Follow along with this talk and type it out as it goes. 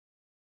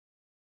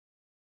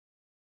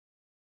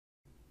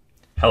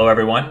Hello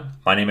everyone,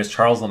 my name is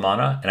Charles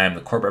Lamanna and I'm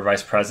the Corporate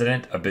Vice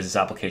President of Business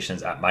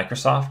Applications at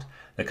Microsoft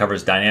that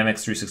covers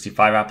Dynamics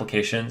 365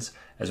 applications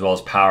as well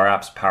as Power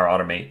Apps, Power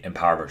Automate, and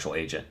Power Virtual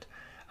Agent.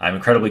 I'm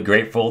incredibly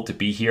grateful to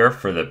be here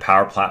for the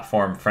Power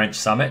Platform French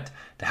Summit,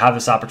 to have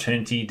this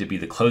opportunity to be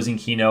the closing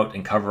keynote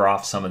and cover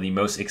off some of the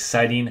most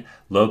exciting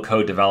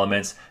low-code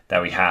developments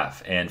that we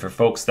have. And for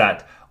folks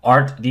that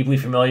aren't deeply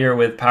familiar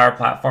with Power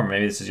Platform,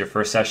 maybe this is your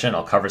first session,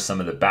 I'll cover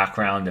some of the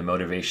background and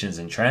motivations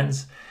and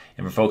trends.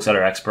 And for folks that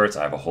are experts,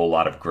 I have a whole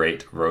lot of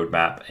great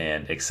roadmap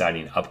and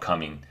exciting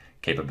upcoming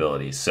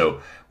capabilities.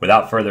 So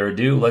without further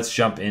ado, let's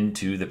jump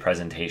into the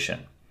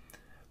presentation.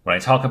 When I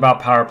talk about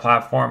Power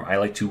Platform, I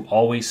like to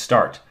always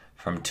start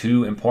from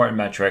two important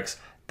metrics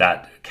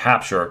that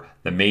capture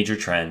the major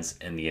trends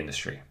in the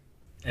industry.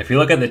 If you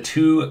look at the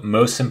two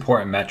most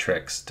important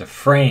metrics to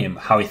frame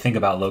how we think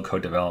about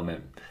low-code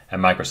development at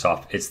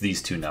Microsoft, it's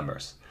these two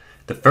numbers.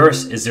 The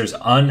first is there's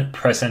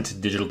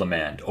unprecedented digital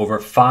demand. Over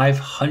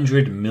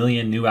 500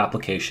 million new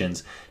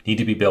applications need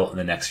to be built in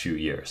the next few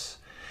years.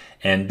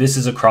 And this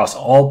is across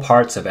all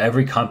parts of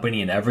every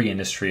company and every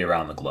industry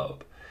around the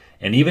globe.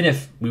 And even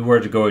if we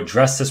were to go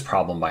address this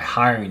problem by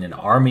hiring an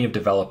army of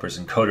developers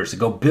and coders to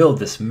go build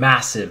this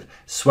massive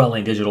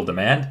swelling digital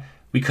demand,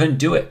 we couldn't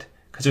do it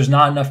because there's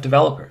not enough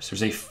developers.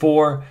 There's a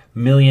 4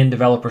 million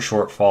developer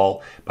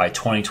shortfall by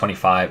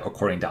 2025,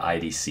 according to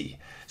IDC.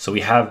 So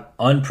we have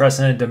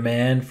unprecedented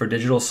demand for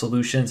digital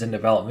solutions and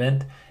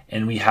development,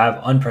 and we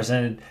have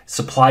unprecedented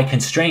supply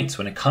constraints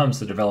when it comes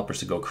to developers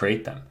to go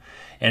create them.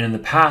 And in the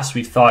past,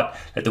 we've thought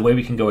that the way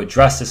we can go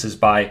address this is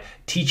by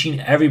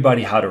teaching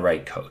everybody how to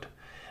write code.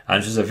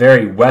 This is a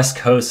very West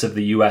Coast of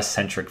the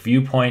US-centric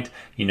viewpoint.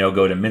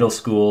 Go to middle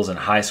schools and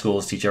high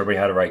schools, teach everybody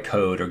how to write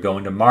code, or go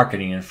into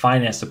marketing and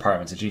finance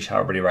departments and teach how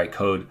everybody to write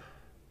code,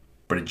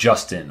 but it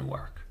just didn't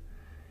work.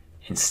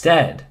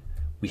 Instead,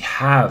 we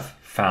have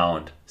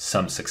found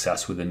some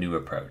success with a new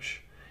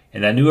approach.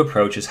 And that new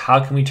approach is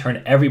how can we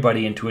turn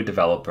everybody into a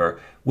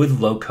developer with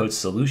low-code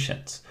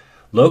solutions?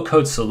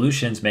 Low-code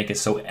solutions make it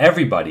so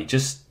everybody,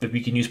 just that we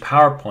can use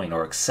PowerPoint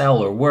or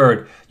Excel or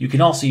Word, you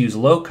can also use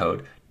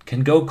low-code,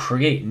 can go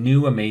create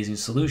new amazing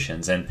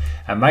solutions. And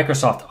at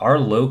Microsoft, our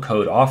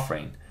low-code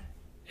offering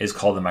is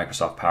called the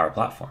Microsoft Power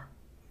Platform.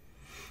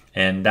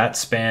 And that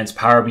spans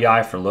Power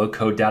BI for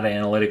low-code data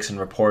analytics and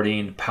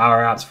reporting,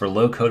 Power Apps for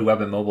low-code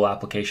web and mobile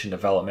application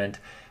development,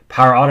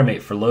 Power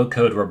Automate for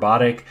low-code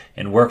robotic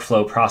and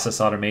workflow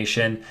process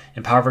automation,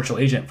 and Power Virtual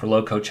Agent for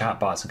low-code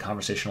chatbots and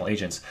conversational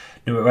agents.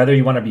 Whether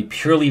you want to be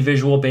purely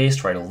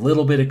visual-based, write a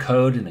little bit of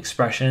code and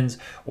expressions,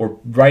 or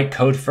write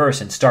code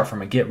first and start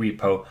from a Git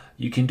repo,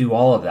 you can do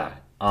all of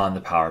that on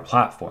the Power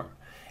Platform.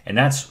 And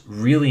that's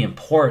really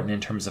important in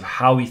terms of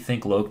how we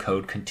think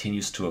low-code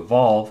continues to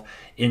evolve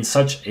in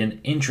such an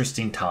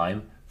interesting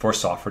time for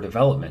software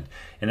development.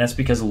 And that's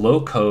because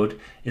low-code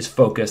is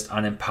focused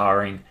on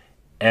empowering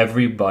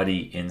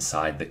everybody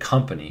inside the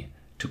company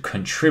to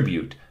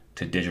contribute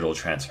to digital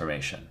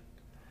transformation.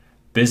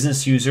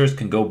 Business users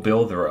can go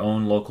build their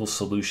own local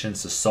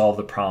solutions to solve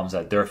the problems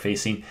that they're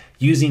facing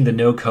using the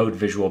no-code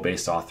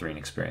visual-based authoring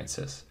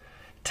experiences.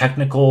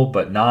 Technical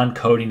but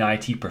non-coding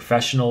IT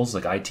professionals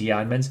like IT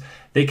admins,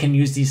 they can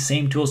use these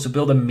same tools to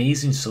build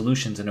amazing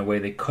solutions in a way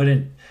they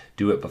couldn't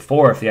do it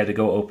before if they had to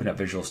go open up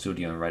Visual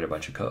Studio and write a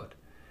bunch of code.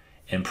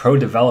 And pro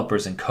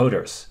developers and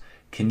coders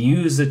can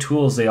use the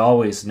tools they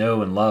always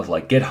know and love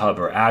like GitHub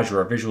or Azure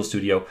or Visual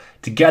Studio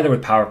together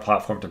with Power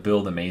Platform to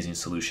build amazing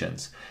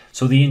solutions.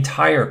 So the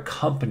entire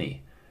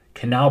company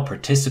can now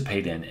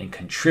participate in and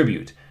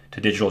contribute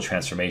to digital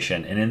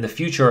transformation. And in the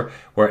future,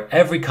 where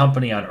every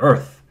company on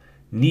earth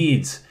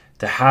needs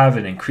to have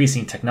an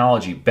increasing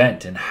technology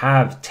bent and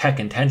have tech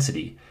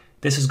intensity,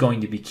 this is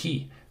going to be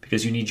key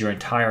because you need your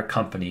entire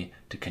company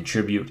to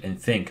contribute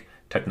and think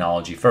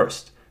technology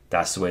first.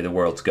 That's the way the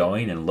world's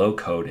going, and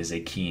low-code is a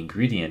key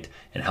ingredient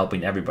in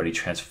helping everybody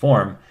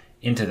transform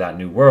into that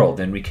new world.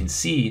 And we can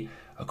see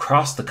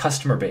across the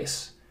customer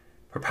base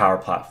for Power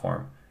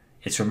Platform,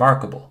 it's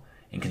remarkable.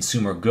 In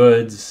consumer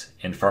goods,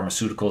 in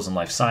pharmaceuticals and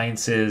life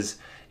sciences,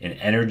 in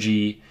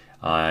energy,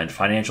 and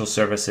financial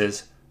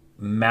services,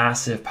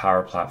 massive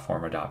Power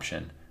Platform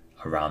adoption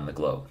around the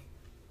globe.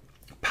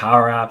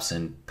 Power Apps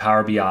and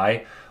Power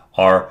BI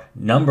are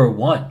number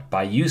one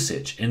by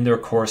usage in their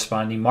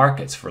corresponding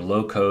markets for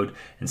low-code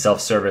and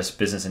self-service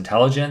business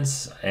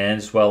intelligence,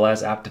 as well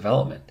as app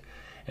development.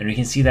 And we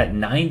can see that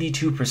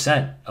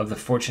 92% of the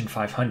Fortune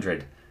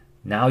 500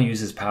 now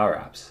uses Power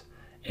Apps,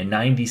 and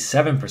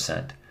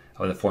 97%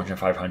 of the Fortune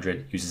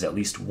 500 uses at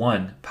least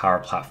one Power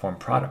Platform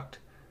product.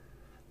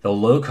 The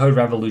low-code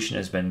revolution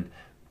has been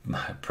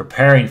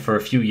preparing for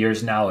a few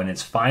years now, and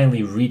it's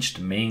finally reached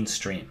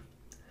mainstream.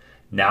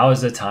 Now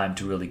is the time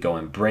to really go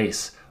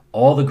embrace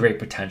all the great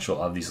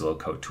potential of these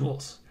low-code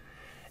tools.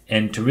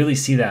 And to really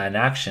see that in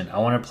action, I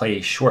want to play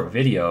a short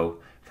video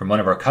from one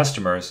of our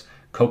customers,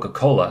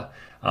 Coca-Cola,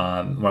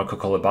 one of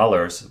Coca-Cola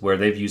bottlers, where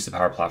they've used the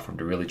Power Platform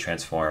to really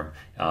transform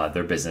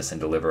their business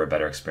and deliver a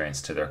better experience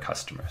to their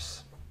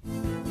customers.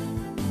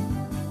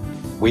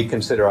 We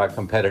consider our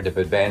competitive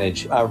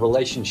advantage our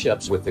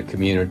relationships with the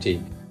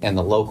community. and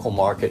the local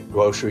market,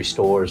 grocery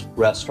stores,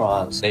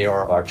 restaurants, they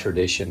are our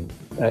tradition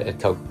at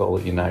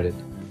Coca-Cola United.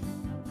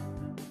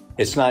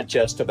 It's not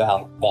just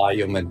about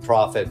volume and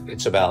profit.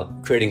 It's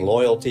about creating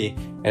loyalty,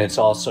 and it's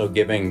also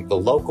giving the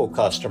local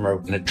customer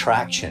an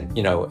attraction.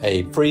 You know,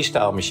 a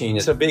freestyle machine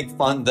is a big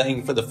fun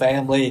thing for the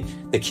family.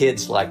 The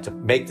kids like to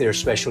make their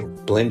special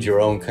blend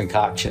your own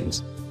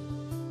concoctions.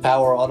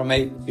 Power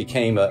Automate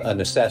became a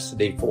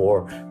necessity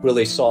for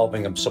really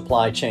solving a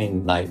supply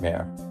chain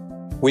nightmare.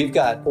 We've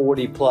got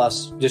 40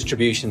 plus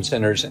distribution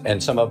centers,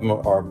 and some of them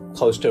are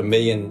close to 1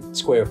 million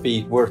square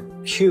feet. We're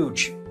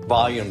huge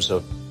volumes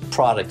of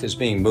product is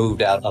being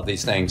moved out of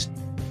these things.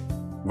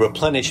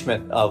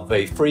 Replenishment of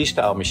a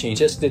freestyle machine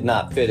just did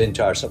not fit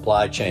into our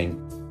supply chain.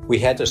 We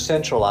had to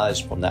centralize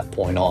from that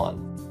point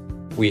on.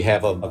 We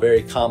have a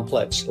very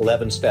complex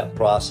 11-step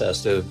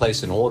process to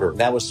place an order.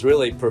 That was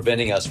really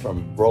preventing us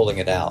from rolling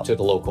it out to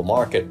the local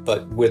market.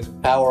 But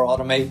with Power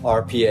Automate,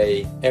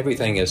 RPA,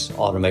 everything is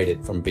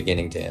automated from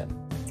beginning to end.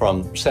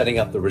 From setting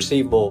up the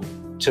receivable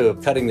to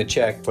cutting the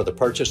check for the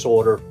purchase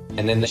order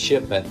and then the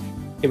shipment.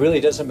 It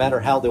really doesn't matter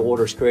how the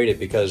order is created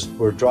because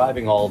we're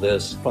driving all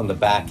this from the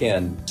back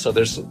end. So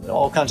there's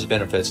all kinds of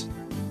benefits.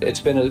 It's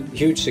been a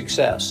huge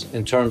success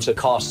in terms of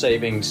cost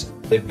savings.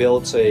 It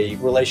builds a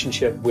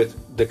relationship with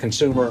the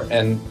consumer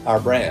and our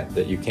brand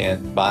that you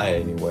can't buy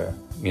anywhere,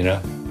 you know?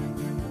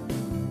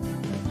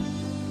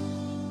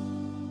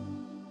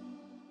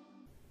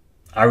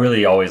 I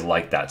really always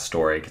like that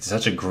story. It's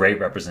such a great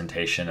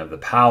representation of the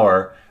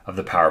Power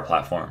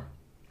Platform.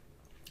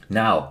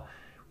 Now,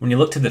 when you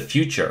look to the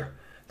future,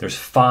 there's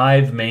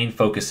 5 main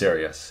focus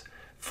areas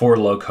for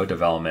low-code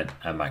development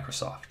at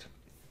Microsoft.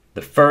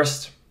 The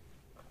first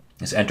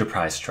is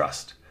enterprise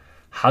trust.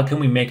 How can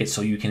we make it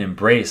so you can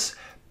embrace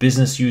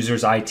business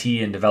users, IT,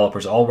 and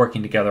developers all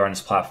working together on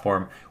this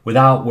platform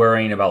without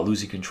worrying about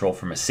losing control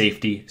from a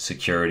safety,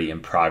 security,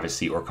 and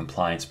privacy or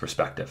compliance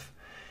perspective?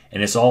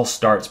 And this all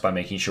starts by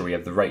making sure we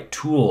have the right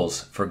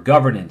tools for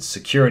governance,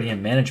 security,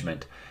 and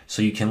management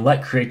so you can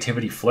let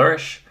creativity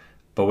flourish,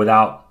 but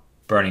without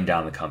burning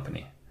down the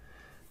company.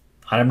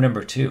 Item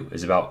number 2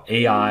 is about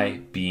AI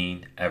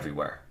being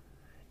everywhere.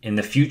 In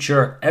the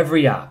future,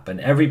 every app and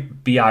every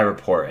BI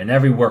report and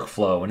every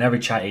workflow and every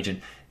chat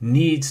agent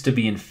needs to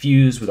be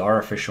infused with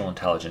artificial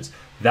intelligence.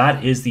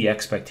 That is the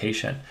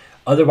expectation.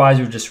 Otherwise,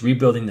 we're just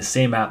rebuilding the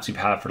same apps we've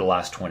had for the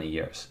last 20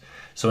 years.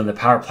 So in the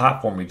Power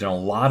Platform, we've done a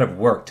lot of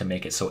work to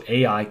make it so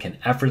AI can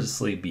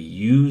effortlessly be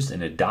used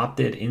and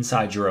adopted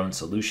inside your own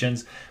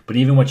solutions, but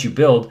even what you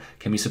build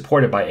can be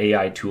supported by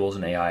AI tools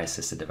and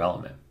AI-assisted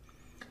development.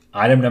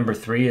 Item number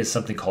 3 is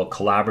something called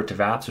collaborative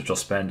apps, which we'll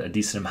spend a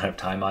decent amount of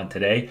time on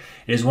today.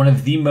 It is one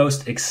of the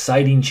most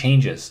exciting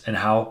changes in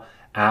how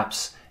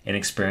apps and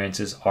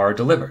experiences are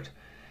delivered.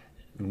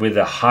 With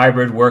a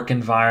hybrid work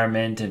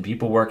environment and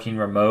people working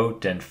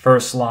remote and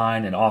first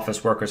line and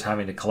office workers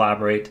having to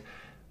collaborate,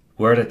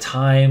 we're at a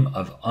time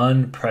of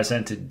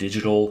unprecedented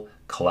digital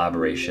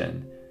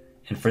collaboration.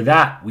 And for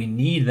that, we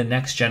need the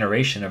next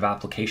generation of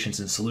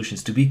applications and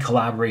solutions to be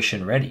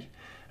collaboration ready.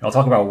 And I'll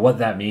talk about what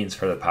that means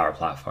for the Power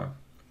Platform.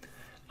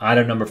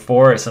 Item number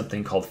 4 is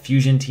something called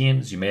fusion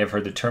teams. You may have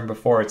heard the term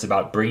before. It's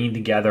about bringing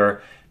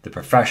together the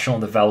professional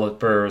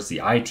developers,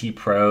 the IT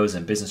pros,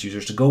 and business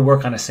users to go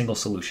work on a single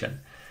solution.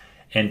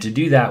 And to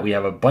do that, we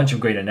have a bunch of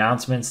great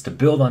announcements to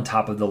build on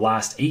top of the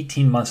last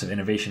 18 months of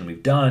innovation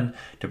we've done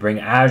to bring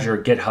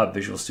Azure, GitHub,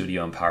 Visual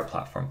Studio, and Power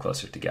Platform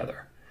closer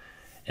together.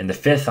 And the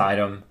 5th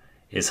item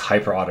is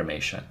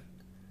hyper-automation.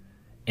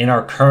 In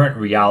our current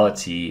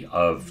reality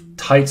of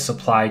tight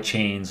supply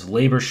chains,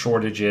 labor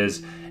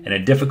shortages, and a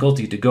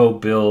difficulty to go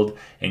build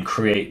and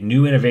create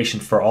new innovation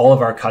for all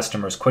of our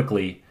customers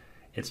quickly,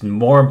 it's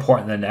more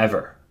important than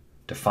ever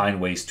to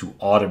find ways to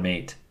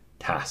automate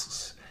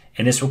tasks.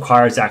 And this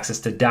requires access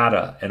to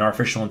data and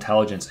artificial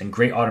intelligence and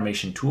great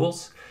automation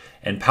tools,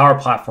 and Power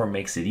Platform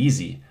makes it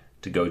easy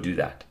to go do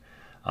that.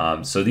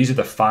 So these are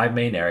the 5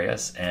 main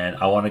areas, and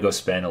I want to go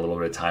spend a little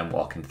bit of time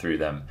walking through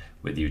them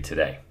with you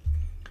today.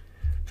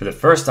 For the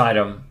first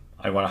item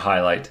I want to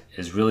highlight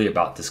is really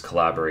about this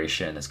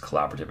collaboration, this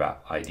collaborative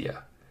app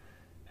idea.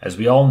 As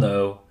we all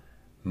know,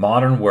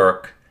 modern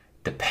work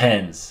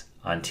depends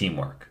on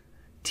teamwork.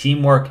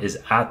 Teamwork is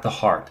at the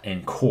heart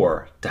and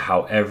core to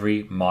how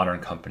every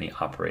modern company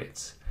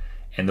operates.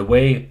 And the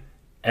way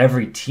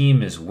every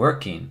team is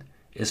working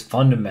is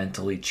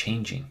fundamentally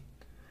changing.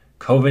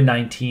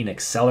 COVID-19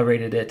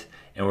 accelerated it,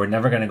 and we're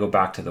never going to go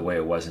back to the way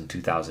it was in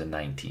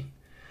 2019.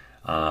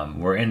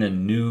 We're in a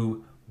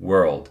new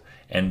world,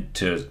 and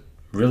to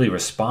really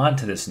respond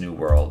to this new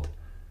world,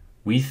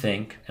 we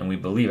think and we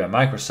believe at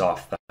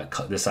Microsoft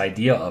that this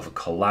idea of a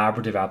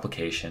collaborative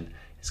application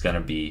is going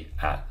to be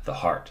at the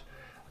heart.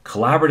 A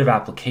collaborative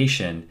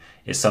application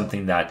is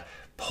something that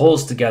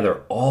pulls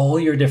together all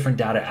your different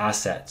data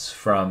assets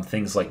from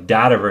things like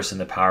Dataverse in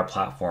the Power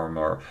Platform,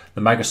 or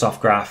the Microsoft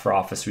Graph for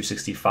Office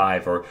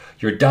 365, or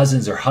your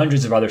dozens or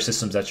hundreds of other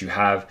systems that you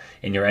have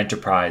in your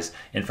enterprise,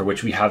 and for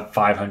which we have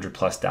 500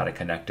 plus data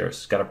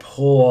connectors. Got to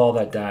pull all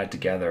that data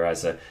together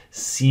as a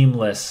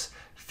seamless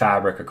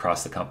fabric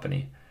across the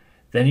company.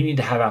 Then you need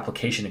to have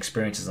application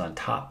experiences on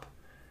top,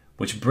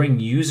 which bring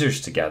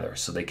users together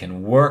so they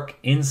can work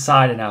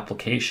inside an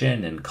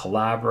application and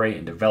collaborate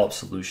and develop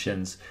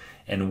solutions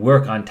and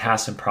work on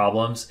tasks and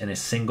problems in a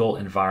single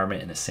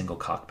environment, in a single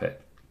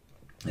cockpit.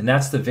 And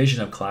that's the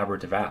vision of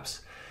collaborative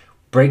apps.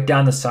 Break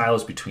down the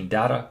silos between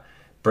data,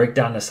 break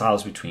down the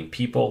silos between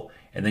people,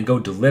 and then go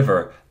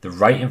deliver the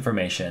right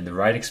information and the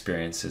right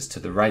experiences to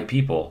the right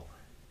people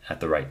at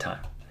the right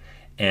time.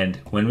 And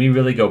when we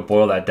really go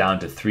boil that down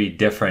to 3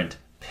 different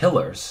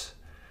pillars,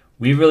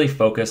 we really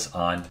focus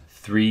on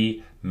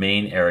 3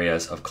 main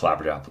areas of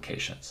collaborative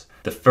applications.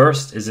 The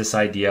first is this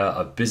idea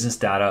of business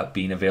data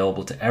being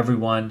available to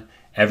everyone,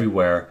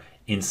 everywhere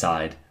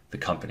inside the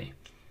company.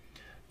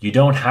 You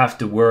don't have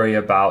to worry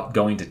about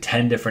going to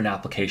 10 different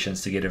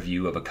applications to get a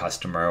view of a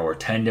customer or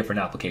 10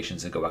 different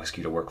applications to go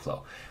execute a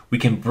workflow. We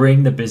can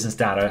bring the business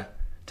data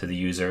to the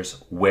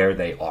users where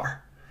they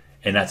are.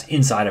 And that's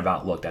inside of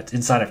Outlook, that's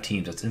inside of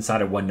Teams, that's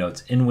inside of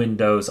OneNote, in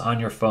Windows, on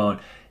your phone,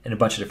 in a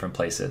bunch of different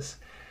places.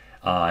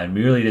 And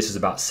really this is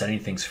about setting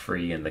things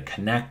free, and the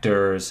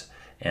connectors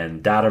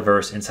and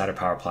Dataverse inside of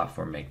Power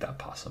Platform make that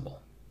possible.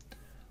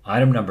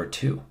 Item number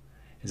 2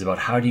 is about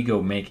how do you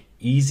go make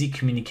easy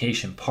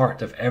communication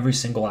part of every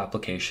single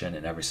application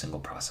and every single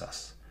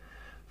process.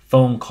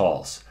 Phone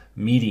calls,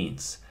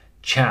 meetings,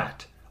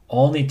 chat,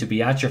 all need to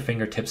be at your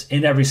fingertips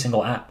in every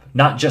single app,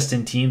 not just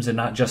in Teams and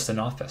not just in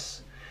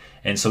Office.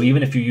 And so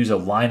even if you use a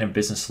line of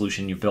business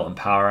solution you've built in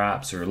Power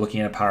Apps or you're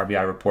looking at a Power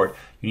BI report,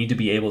 you need to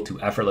be able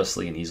to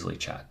effortlessly and easily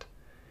chat.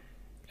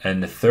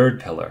 And the third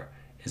pillar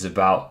is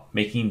about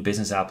making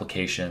business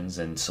applications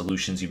and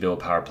solutions you build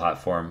with Power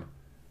Platform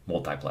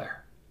multiplayer.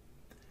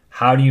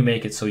 How do you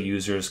make it so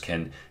users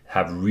can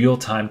have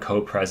real-time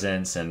code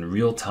presence and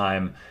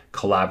real-time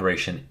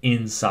collaboration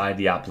inside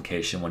the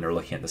application when they're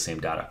looking at the same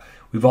data?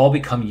 We've all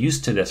become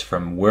used to this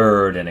from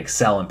Word and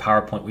Excel and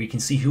PowerPoint, where you can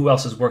see who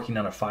else is working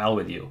on a file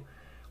with you.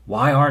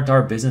 Why aren't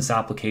our business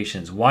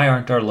applications, why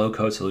aren't our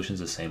low-code solutions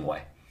the same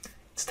way?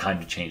 It's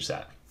time to change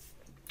that.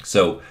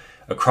 So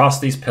across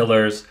these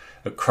pillars,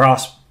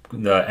 across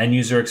the end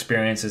user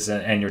experiences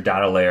and your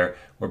data layer,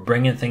 we're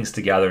bringing things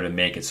together to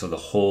make it so the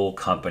whole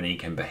company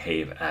can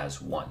behave as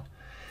one.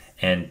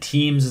 And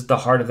Teams is the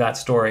heart of that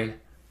story,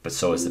 but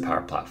so is the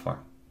Power Platform.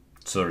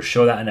 So to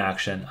show that in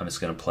action, I'm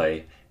just going to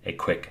play a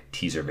quick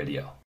teaser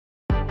video.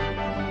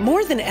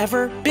 More than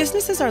ever,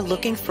 businesses are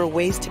looking for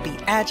ways to be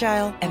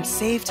agile and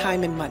save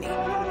time and money.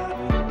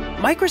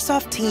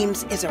 Microsoft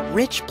Teams is a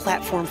rich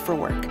platform for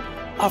work,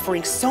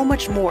 offering so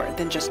much more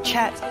than just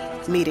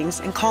chat, meetings,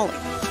 and calling.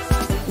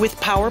 With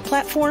Power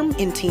Platform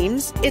in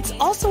Teams, it's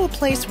also a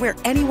place where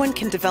anyone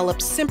can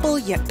develop simple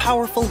yet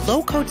powerful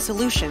low-code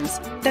solutions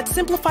that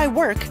simplify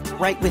work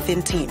right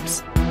within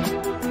Teams.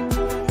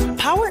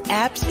 Power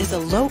Apps is a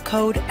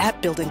low-code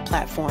app-building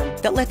platform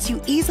that lets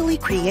you easily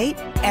create,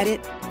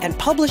 edit, and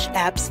publish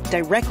apps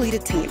directly to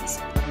Teams,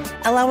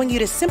 allowing you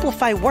to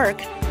simplify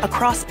work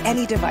across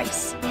any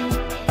device.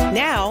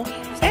 Now,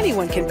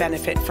 anyone can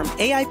benefit from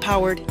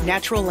AI-powered,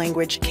 natural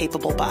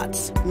language-capable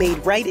bots made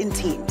right in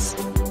Teams.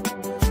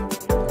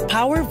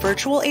 Power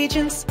Virtual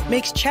Agents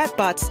makes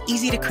chatbots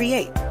easy to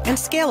create and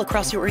scale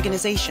across your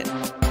organization.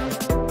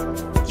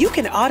 You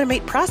can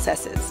automate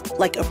processes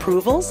like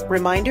approvals,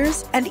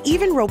 reminders, and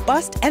even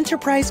robust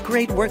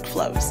enterprise-grade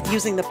workflows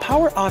using the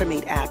Power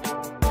Automate app.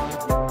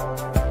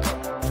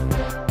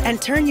 And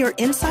turn your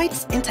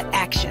insights into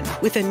action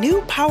with a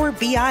new Power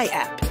BI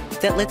app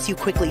that lets you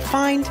quickly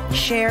find,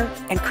 share,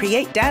 and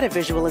create data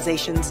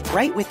visualizations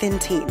right within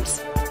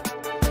Teams.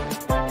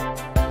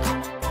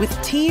 With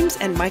Teams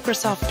and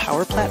Microsoft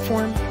Power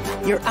Platform,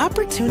 your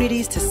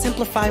opportunities to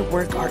simplify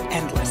work are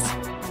endless,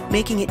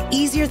 making it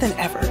easier than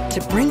ever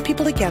to bring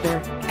people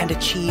together and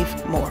achieve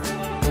more.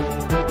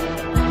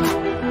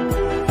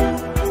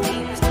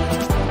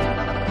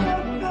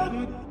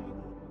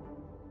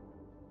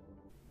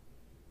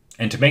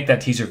 And to make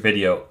that teaser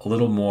video a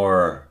little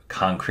more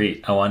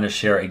concrete, I want to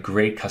share a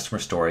great customer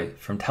story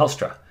from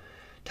Telstra.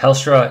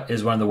 Telstra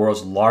is one of the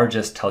world's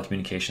largest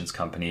telecommunications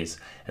companies.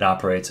 It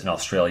operates in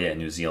Australia and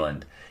New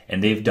Zealand.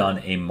 And they've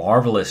done a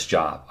marvelous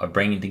job of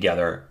bringing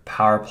together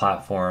Power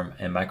Platform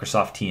and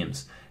Microsoft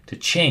Teams to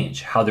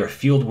change how their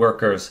field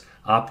workers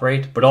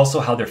operate, but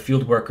also how their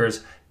field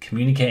workers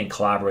communicate and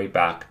collaborate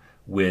back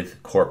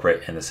with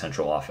corporate and the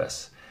central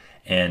office.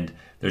 And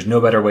there's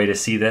no better way to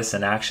see this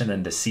in action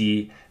than to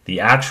see the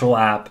actual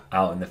app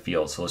out in the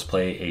field. So let's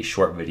play a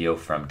short video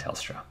from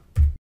Telstra.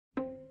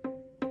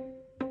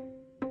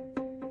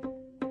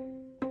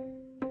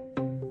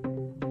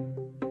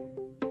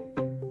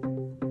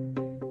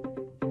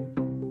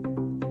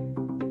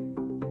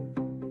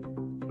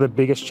 The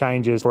biggest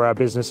changes for our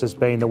business has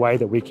been the way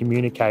that we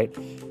communicate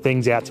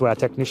things out to our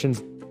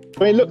technicians.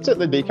 When we looked at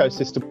the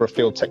ecosystem for a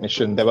field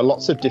technician, there were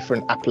lots of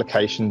different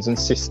applications and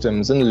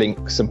systems and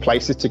links and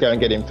places to go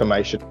and get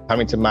information,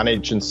 having to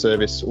manage and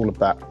service all of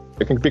that.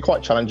 It can be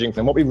quite challenging.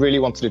 And what we really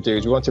wanted to do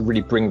is we wanted to really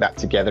bring that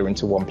together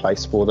into one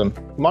place for them.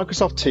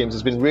 Microsoft Teams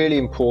has been really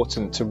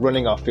important to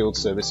running our field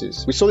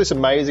services. We saw this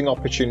amazing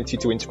opportunity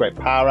to integrate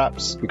Power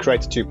Apps. We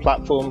created 2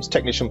 platforms,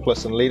 Technician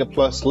Plus and Leader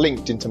Plus,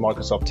 linked into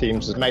Microsoft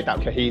Teams, has made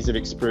that cohesive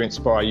experience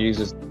for our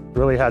users.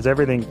 Really has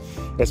everything.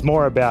 It's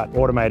more about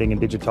automating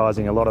and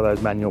digitizing a lot of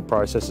those manual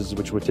processes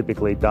which were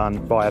typically done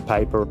via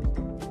paper.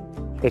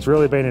 It's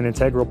really been an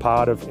integral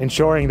part of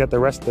ensuring that the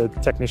rest of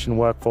the technician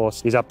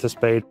workforce is up to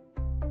speed.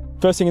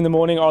 First thing in the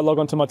morning, I log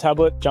onto my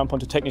tablet, jump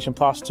onto Technician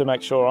Plus to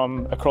make sure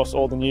I'm across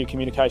all the new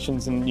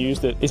communications and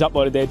news that is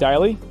uploaded there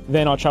daily.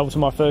 Then I travel to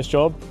my first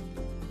job.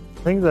 I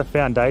think the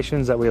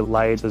foundations that we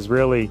laid has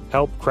really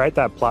helped create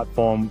that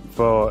platform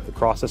for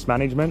crisis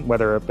management,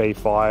 whether it be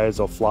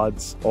fires or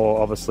floods or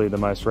obviously the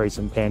most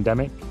recent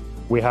pandemic.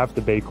 We have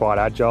to be quite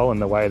agile in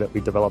the way that we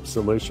develop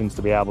solutions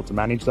to be able to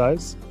manage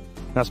those.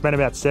 And I spent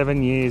about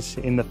 7 years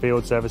in the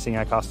field servicing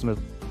our customers.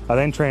 I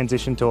then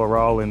transitioned to a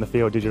role in the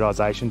field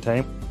digitalisation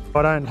team.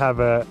 I don't have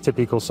a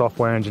typical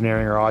software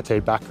engineering or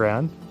IT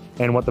background,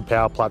 and what the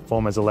Power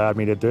Platform has allowed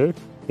me to do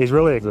is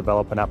really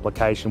develop an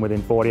application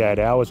within 48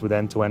 hours with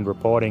end-to-end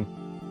reporting.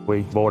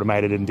 We've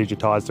automated and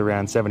digitised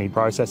around 70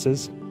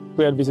 processes.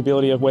 We had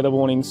visibility of weather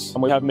warnings,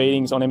 and we have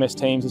meetings on MS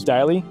Teams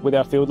daily with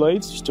our field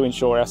leads just to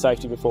ensure our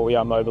safety before we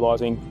are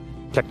mobilising.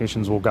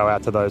 Technicians will go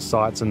out to those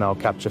sites and they'll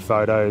capture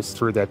photos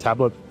through their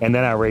tablet, and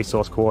then our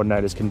resource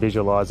coordinators can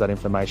visualise that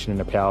information in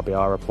a Power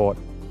BI report.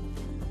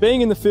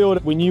 Being in the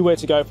field, we knew where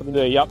to go for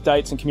the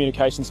updates and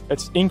communications.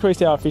 It's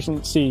increased our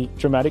efficiency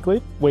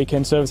dramatically. We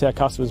can service our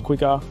customers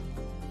quicker.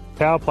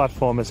 Power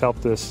Platform has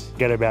helped us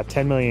get about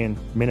 10 million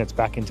minutes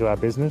back into our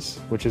business,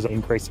 which has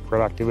increased the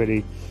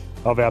productivity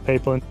of our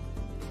people.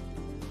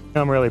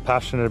 I'm really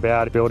passionate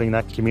about building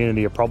that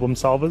community of problem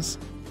solvers,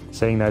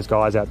 seeing those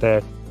guys out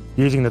there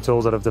using the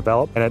tools that I've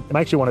developed, and it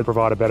makes you want to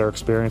provide a better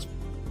experience.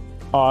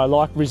 I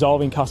like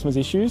resolving customers'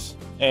 issues,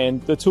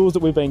 and the tools that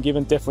we've been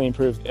given definitely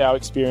improve our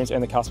experience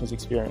and the customer's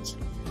experience.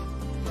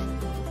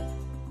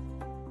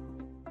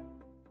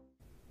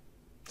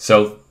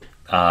 So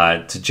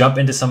to jump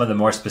into some of the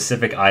more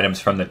specific items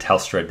from the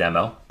Telstra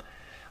demo,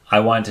 I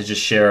wanted to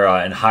just share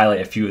and highlight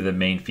a few of the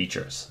main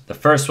features. The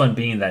first one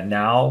being that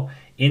now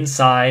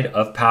inside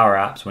of Power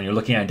Apps, when you're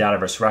looking at a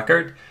Dataverse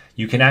record,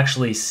 you can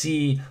actually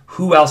see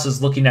who else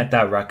is looking at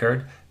that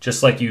record,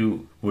 just like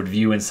you would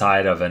view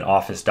inside of an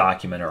Office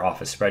document or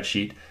Office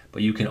spreadsheet,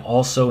 but you can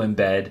also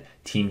embed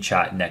Team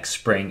Chat next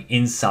spring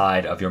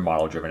inside of your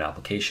model-driven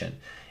application.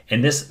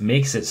 And this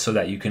makes it so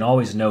that you can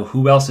always know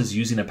who else is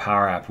using a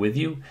Power App with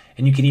you,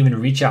 and you can even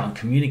reach out and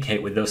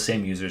communicate with those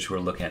same users who are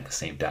looking at the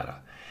same data.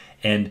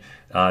 And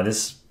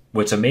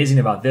what's amazing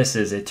about this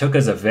is it took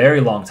us a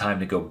very long time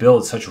to go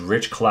build such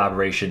rich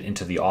collaboration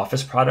into the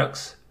Office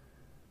products,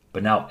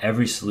 but now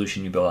every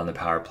solution you build on the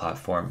Power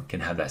Platform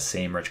can have that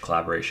same rich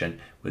collaboration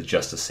with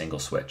just a single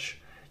switch.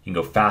 You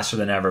can go faster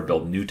than ever,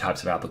 build new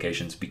types of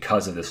applications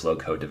because of this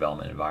low-code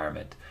development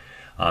environment.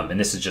 And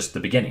this is just the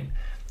beginning.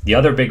 The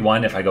other big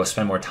one, if I go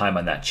spend more time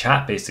on that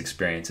chat-based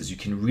experience, is you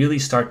can really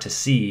start to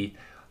see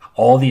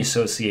all the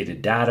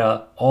associated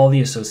data, all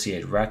the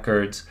associated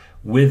records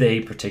with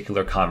a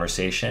particular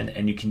conversation,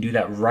 and you can do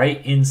that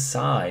right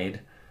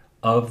inside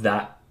of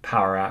that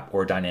Power App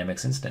or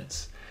Dynamics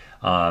instance.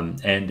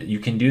 And you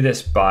can do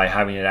this by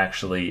having it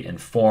actually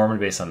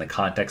informed based on the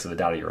context of the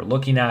data you're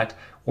looking at,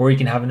 or you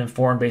can have it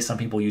informed based on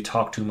people you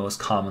talk to most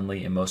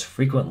commonly and most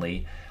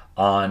frequently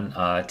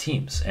on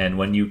Teams. And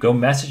when you go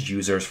message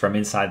users from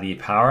inside the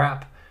Power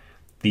App,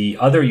 the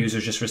other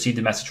users just receive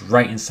the message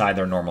right inside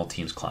their normal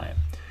Teams client.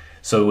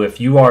 So if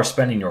you are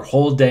spending your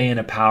whole day in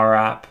a Power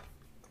App,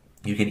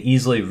 you can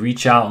easily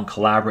reach out and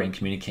collaborate and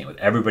communicate with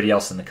everybody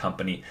else in the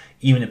company,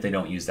 even if they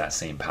don't use that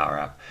same Power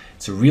App.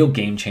 It's a real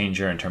game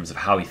changer in terms of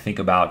how we think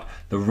about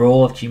the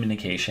role of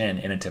communication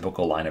in a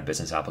typical line of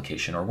business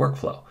application or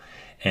workflow.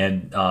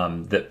 And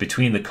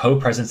between the code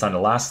presence on the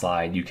last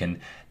slide, you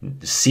can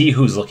see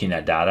who's looking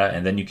at data,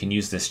 and then you can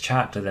use this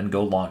chat to then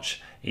go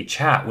launch a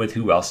chat with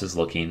who else is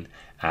looking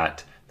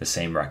at the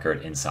same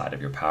record inside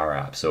of your Power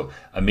App. So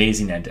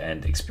amazing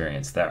end-to-end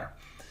experience there.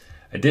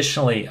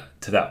 Additionally,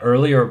 to that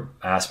earlier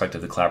aspect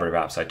of the collaborative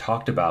apps I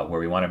talked about, where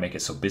we want to make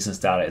it so business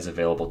data is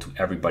available to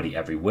everybody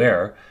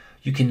everywhere,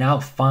 you can now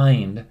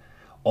find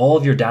all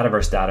of your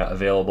Dataverse data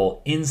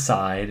available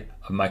inside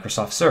of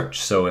Microsoft Search.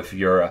 So if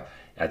you're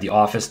at the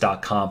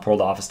office.com,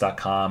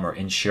 portaloffice.com, or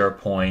in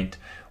SharePoint,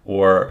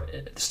 or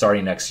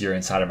starting next year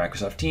inside of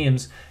Microsoft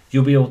Teams,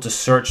 you'll be able to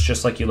search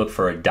just like you look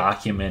for a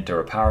document or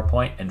a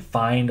PowerPoint and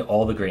find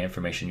all the great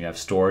information you have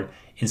stored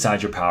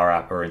inside your Power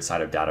App or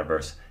inside of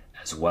Dataverse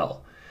as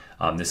well.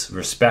 This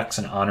respects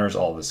and honors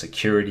all the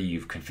security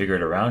you've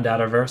configured around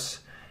Dataverse,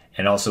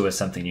 and also is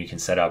something you can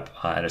set up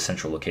at a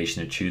central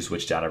location to choose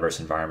which Dataverse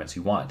environments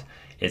you want.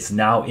 It's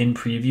now in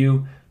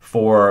preview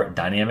for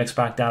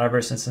Dynamics-backed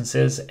Dataverse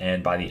instances,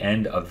 and by the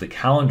end of the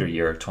calendar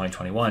year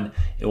 2021,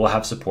 it will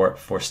have support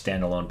for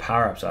standalone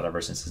Power Apps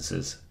Dataverse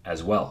instances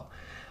as well.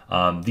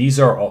 These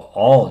are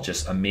all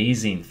just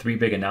amazing 3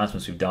 big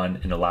announcements we've done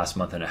in the last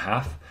month and a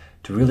half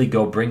to really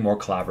go bring more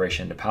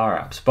collaboration to Power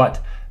Apps.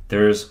 But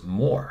there's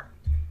more.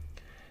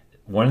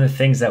 One of the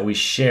things that we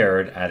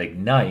shared at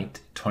Ignite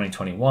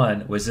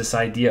 2021 was this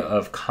idea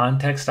of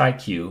context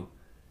IQ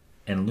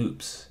and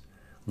loops.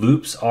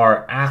 Loops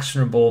are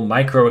actionable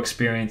micro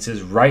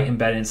experiences right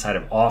embedded inside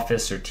of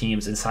Office or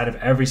Teams, inside of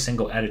every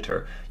single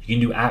editor. You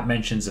can do app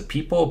mentions of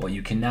people, but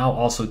you can now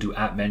also do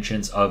app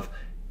mentions of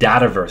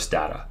Dataverse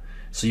data.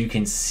 So you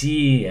can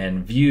see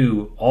and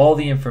view all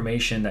the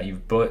information that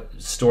you've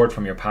stored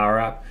from your Power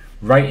App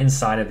right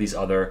inside of these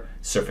other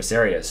surface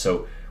areas.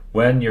 So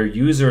when your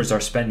users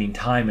are spending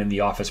time in the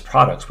Office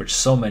products, which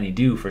so many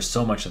do for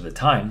so much of the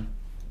time,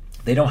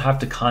 they don't have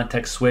to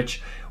context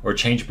switch or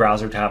change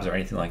browser tabs or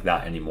anything like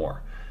that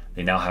anymore.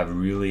 They now have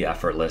really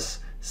effortless,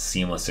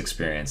 seamless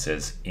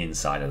experiences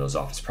inside of those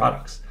Office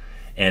products.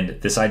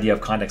 And this idea of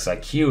context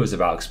IQ is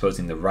about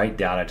exposing the right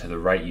data to the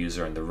right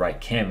user and the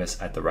right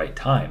canvas at the right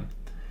time,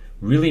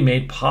 really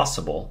made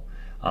possible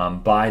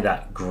by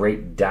that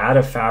great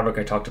data fabric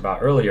I talked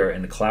about earlier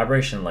and the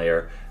collaboration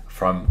layer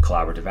from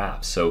collaborative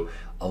apps. So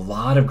a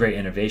lot of great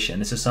innovation.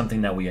 This is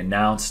something that we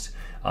announced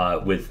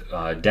with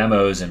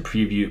demos and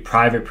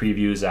private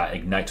previews at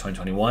Ignite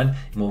 2021,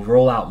 and we'll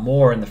roll out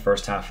more in the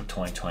first half of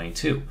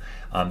 2022.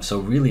 So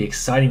really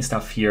exciting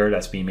stuff here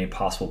that's being made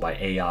possible by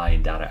AI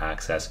and data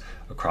access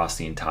across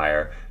the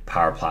entire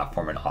Power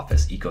Platform and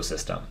Office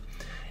ecosystem.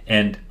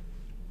 And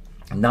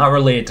not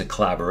related to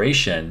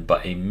collaboration,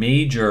 but a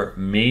major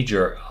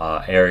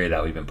area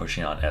that we've been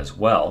pushing on as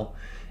well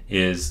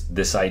is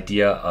this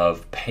idea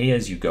of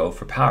pay-as-you-go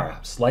for Power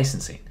Apps,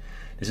 licensing.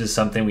 This is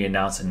something we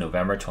announced in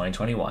November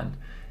 2021,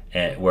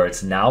 where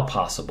it's now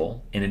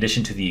possible, in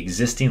addition to the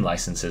existing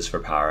licenses for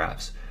Power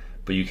Apps,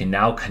 but you can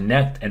now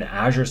connect an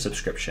Azure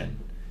subscription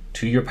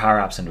to your Power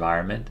Apps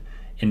environment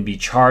and be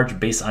charged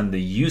based on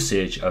the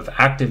usage of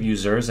active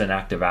users and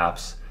active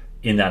apps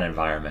in that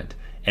environment.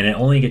 And it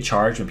only gets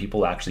charged when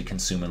people actually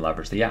consume and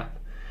leverage the app.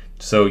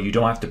 So you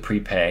don't have to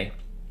prepay,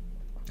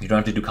 you don't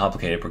have to do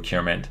complicated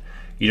procurement,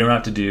 you don't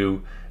have to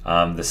do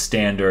the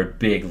standard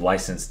big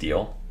license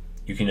deal.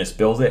 You can just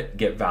build it,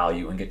 get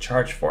value, and get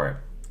charged for it,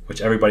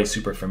 which everybody's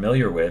super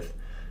familiar with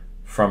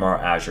from our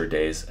Azure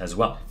days as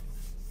well.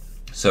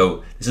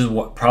 So this is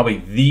probably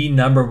the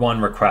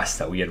 #1 request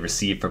that we had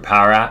received for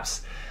Power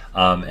Apps,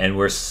 and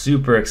we're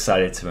super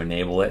excited to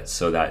enable it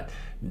so that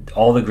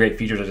all the great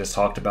features I just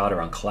talked about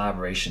around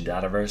collaboration,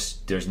 Dataverse,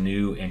 there's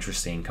new,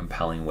 interesting,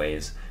 compelling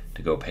ways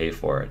to go pay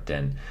for it.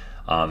 And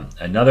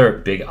another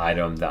big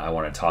item that I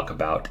want to talk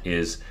about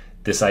is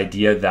this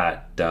idea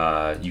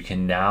that you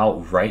can now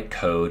write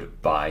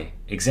code by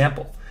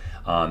example.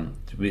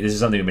 This is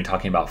something we've been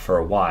talking about for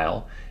a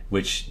while,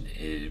 which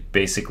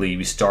basically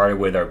we started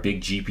with our big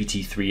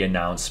GPT-3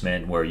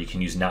 announcement where you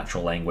can use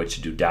natural language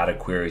to do data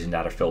queries and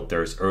data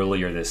filters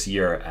earlier this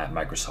year at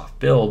Microsoft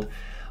Build.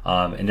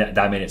 And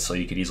that made it so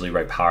you could easily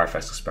write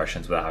PowerFX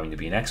expressions without having to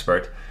be an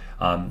expert.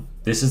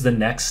 This is the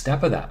next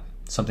step of that,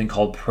 something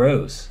called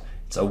Prose.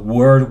 It's a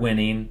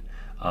award-winning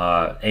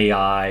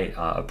AI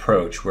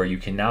approach where you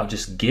can now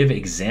just give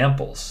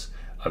examples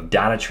of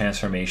data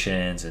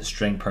transformations and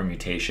string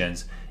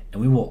permutations,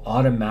 and we will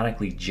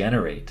automatically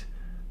generate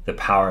the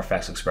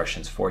PowerFX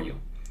expressions for you.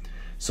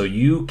 So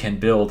you can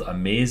build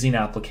amazing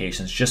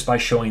applications just by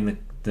showing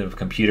the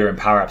computer in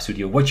Power App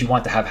Studio what you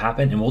want to have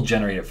happen, and we'll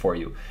generate it for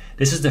you.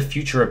 This is the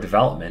future of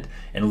development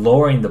and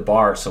lowering the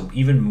bar so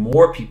even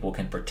more people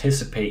can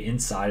participate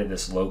inside of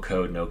this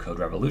low-code, no-code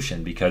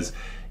revolution, because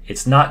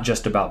it's not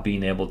just about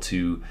being able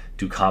to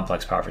do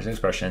complex PowerFX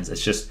expressions.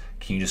 It's just,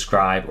 can you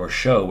describe or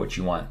show what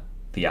you want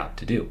the app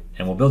to do,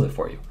 and we'll build it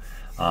for you.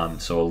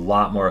 So a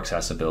lot more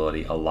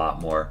accessibility, a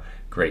lot more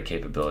great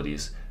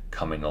capabilities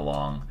coming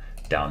along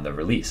down the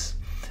release.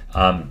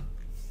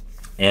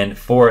 And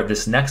for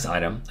this next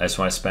item, I just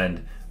want to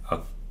spend a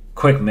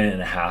quick minute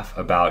and a half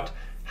about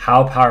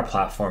how Power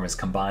Platform is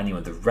combining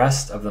with the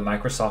rest of the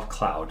Microsoft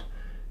Cloud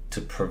to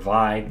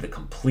provide the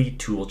complete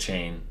tool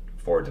chain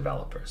for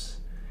developers.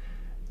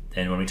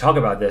 And when we talk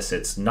about this,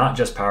 it's not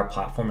just Power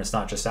Platform, it's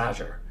not just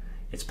Azure.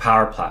 It's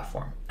Power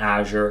Platform,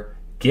 Azure,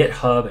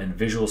 GitHub, and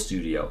Visual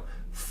Studio.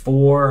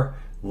 4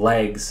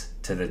 legs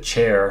to the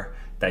chair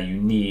that you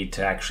need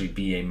to actually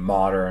be a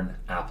modern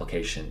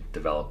application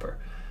developer.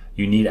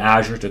 You need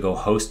Azure to go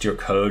host your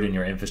code and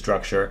your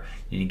infrastructure.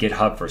 You need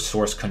GitHub for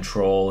source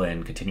control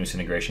and continuous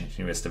integration,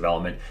 continuous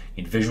development.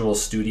 You need Visual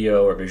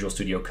Studio or Visual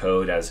Studio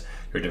Code as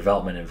your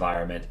development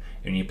environment.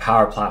 You need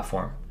Power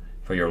Platform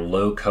for your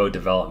low-code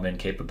development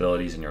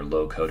capabilities and your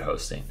low-code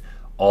hosting.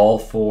 All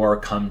 4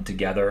 come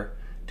together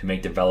to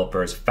make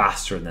developers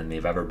faster than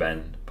they've ever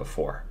been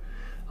before.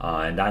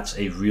 And that's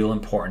a real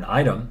important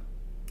item.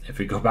 If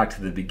we go back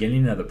to the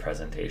beginning of the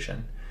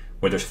presentation,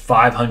 where there's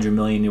 500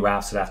 million new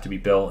apps that have to be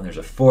built and there's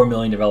a 4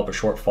 million developer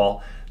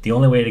shortfall, the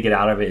only way to get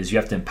out of it is you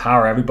have to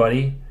empower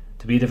everybody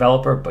to be a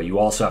developer, but you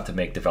also have to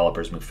make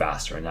developers move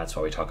faster, and that's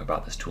why we talk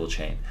about this tool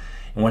chain.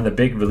 And one of the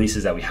big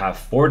releases that we have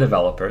for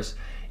developers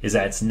is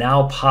that it's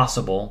now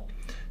possible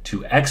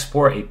to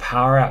export a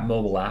Power App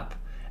mobile app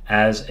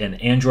as an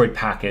Android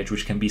package,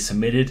 which can be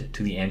submitted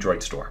to the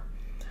Android store.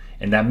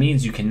 And that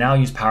means you can now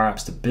use Power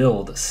Apps to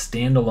build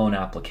standalone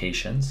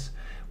applications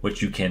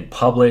which you can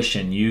publish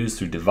and use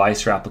through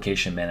device or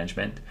application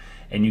management.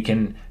 And you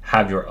can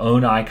have your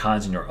own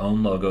icons and your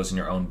own logos and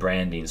your own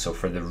branding. So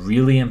for the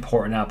really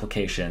important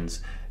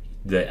applications,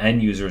 the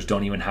end users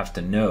don't even have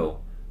to know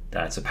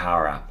that it's a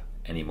Power App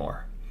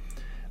anymore.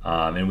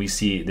 And we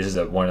see this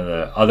is one of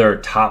the other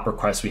top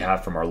requests we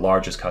have from our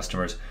largest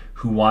customers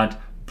who want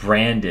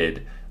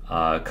branded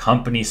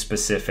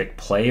company-specific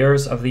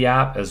players of the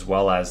app as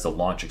well as the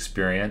launch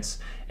experience.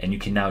 And you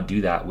can now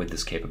do that with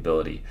this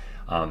capability.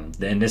 And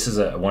this is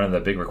one of the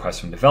big requests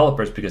from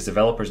developers, because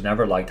developers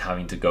never liked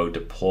having to go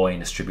deploy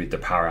and distribute the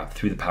Power App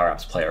through the Power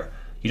Apps player.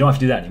 You don't have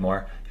to do that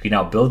anymore. You can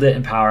now build it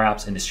in Power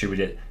Apps and distribute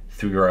it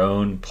through your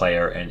own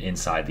player and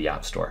inside the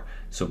App Store.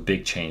 So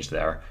big change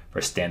there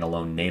for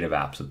standalone native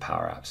apps with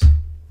Power Apps.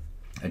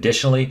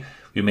 Additionally,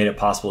 we made it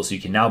possible so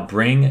you can now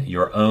bring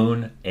your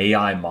own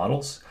AI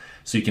models.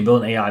 So you can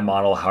build an AI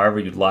model however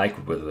you'd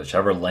like, with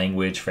whichever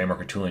language,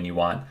 framework, or tooling you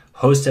want,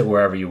 host it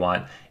wherever you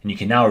want, and you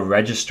can now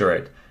register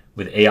it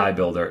with AI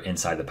Builder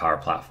inside the Power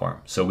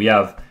Platform. So we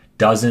have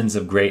dozens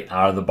of great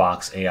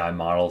out-of-the-box AI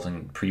models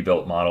and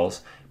pre-built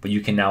models, but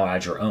you can now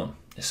add your own.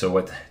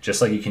 So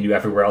just like you can do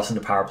everywhere else in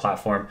the Power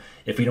Platform,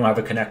 if you don't have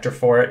a connector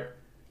for it,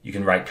 you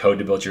can write code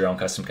to build your own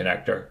custom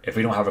connector. If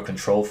we don't have a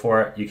control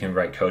for it, you can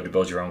write code to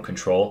build your own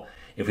control.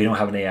 If we don't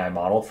have an AI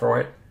model for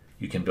it,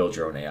 you can build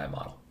your own AI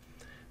model.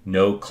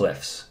 No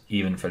cliffs,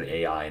 even for the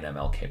AI and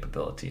ML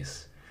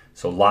capabilities.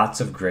 So lots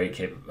of great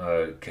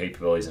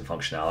capabilities and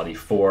functionality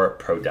for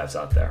pro devs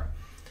out there.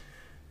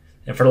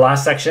 And for the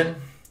last section,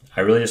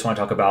 I really just want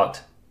to talk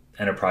about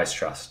enterprise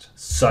trust.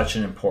 Such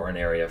an important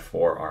area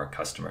for our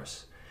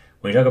customers.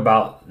 When you talk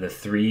about the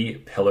 3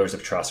 pillars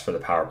of trust for the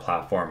Power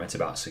Platform, it's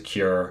about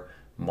secure,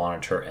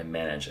 monitor, and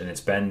manage. And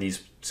it's been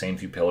these same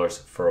few pillars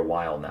for a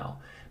while now.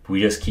 But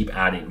we just keep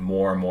adding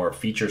more and more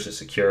features to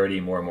security,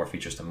 more and more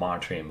features to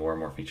monitoring, and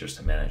more features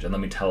to manage. And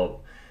let me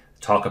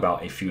talk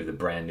about a few of the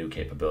brand new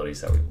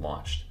capabilities that we've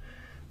launched.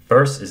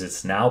 First is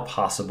it's now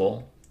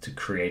possible to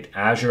create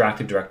Azure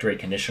Active Directory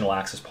conditional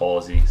access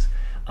policies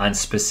on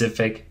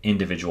specific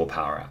individual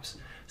Power Apps.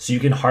 So you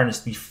can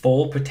harness the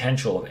full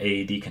potential of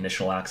AAD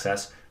conditional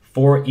access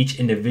for each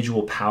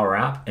individual Power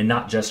App and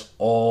not just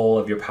all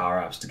of your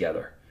Power Apps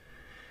together.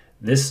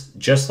 This,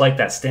 just like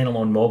that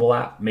standalone mobile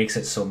app, makes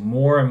it so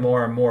more and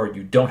more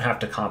you don't have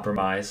to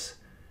compromise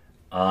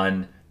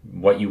on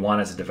what you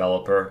want as a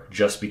developer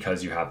just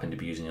because you happen to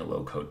be using a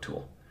low-code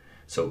tool.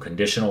 So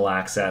conditional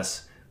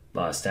access,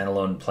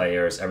 standalone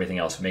players, everything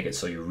else make it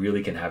so you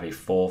really can have a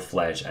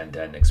full-fledged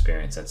end-to-end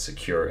experience that's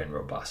secure and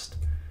robust.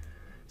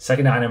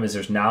 Second item is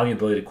there's now the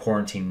ability to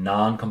quarantine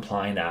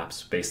non-compliant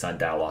apps based on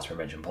data loss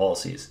prevention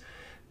policies.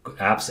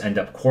 Apps end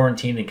up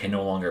quarantined and can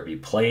no longer be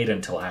played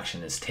until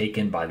action is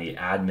taken by the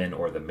admin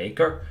or the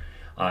maker.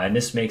 And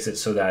this makes it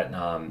so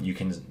that you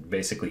can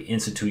basically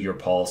institute your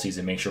policies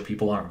and make sure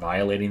people aren't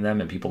violating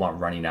them and people aren't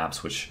running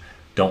apps which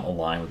don't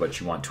align with what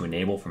you want to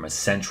enable from a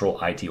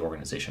central IT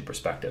organization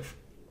perspective.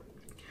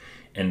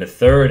 And the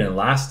third and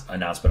last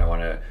announcement I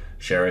want to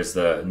share is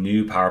the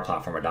new Power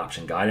Platform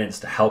adoption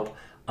guidance to help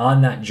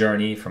on that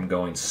journey from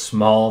going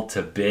small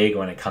to big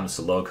when it comes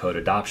to low-code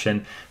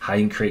adoption, how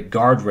you can create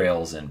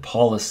guardrails and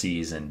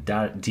policies and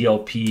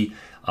DLP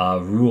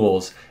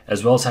rules,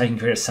 as well as how you can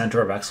create a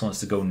center of excellence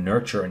to go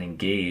nurture and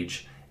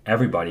engage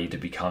everybody to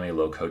become a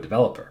low-code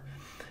developer.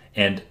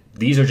 And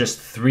these are just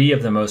 3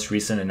 of the most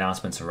recent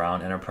announcements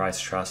around enterprise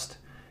trust.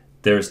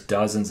 There's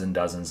dozens and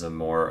dozens of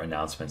more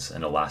announcements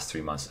in the last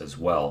 3 months as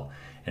well.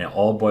 And it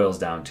all boils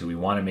down to we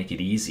want to make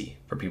it easy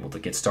for people to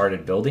get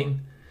started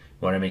building.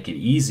 We want to make it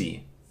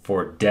easy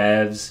for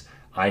devs,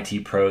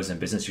 IT pros, and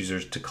business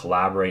users to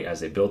collaborate as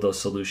they build those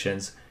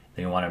solutions.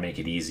 Then we want to make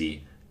it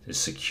easy to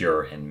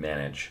secure and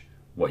manage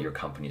what your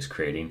company is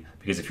creating.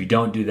 Because if you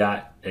don't do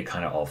that, it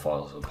kind of all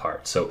falls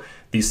apart. So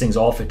these things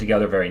all fit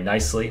together very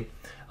nicely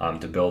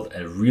to build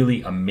a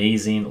really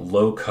amazing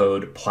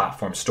low-code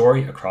platform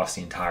story across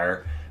the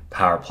entire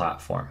Power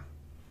Platform.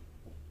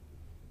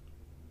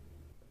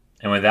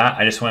 And with that,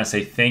 I just want to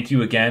say thank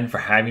you again for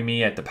having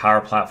me at the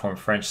Power Platform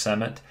French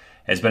Summit.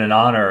 It's been an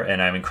honor,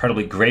 and I'm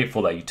incredibly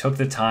grateful that you took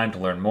the time to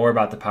learn more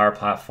about the Power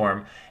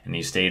Platform and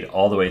you stayed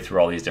all the way through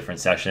all these different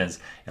sessions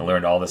and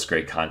learned all this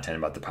great content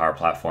about the Power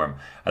Platform.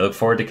 I look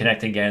forward to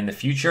connecting again in the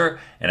future,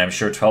 and I'm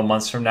sure 12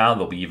 months from now,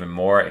 there'll be even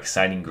more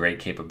exciting, great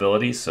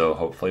capabilities, so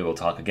hopefully we'll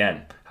talk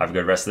again. Have a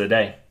good rest of the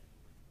day.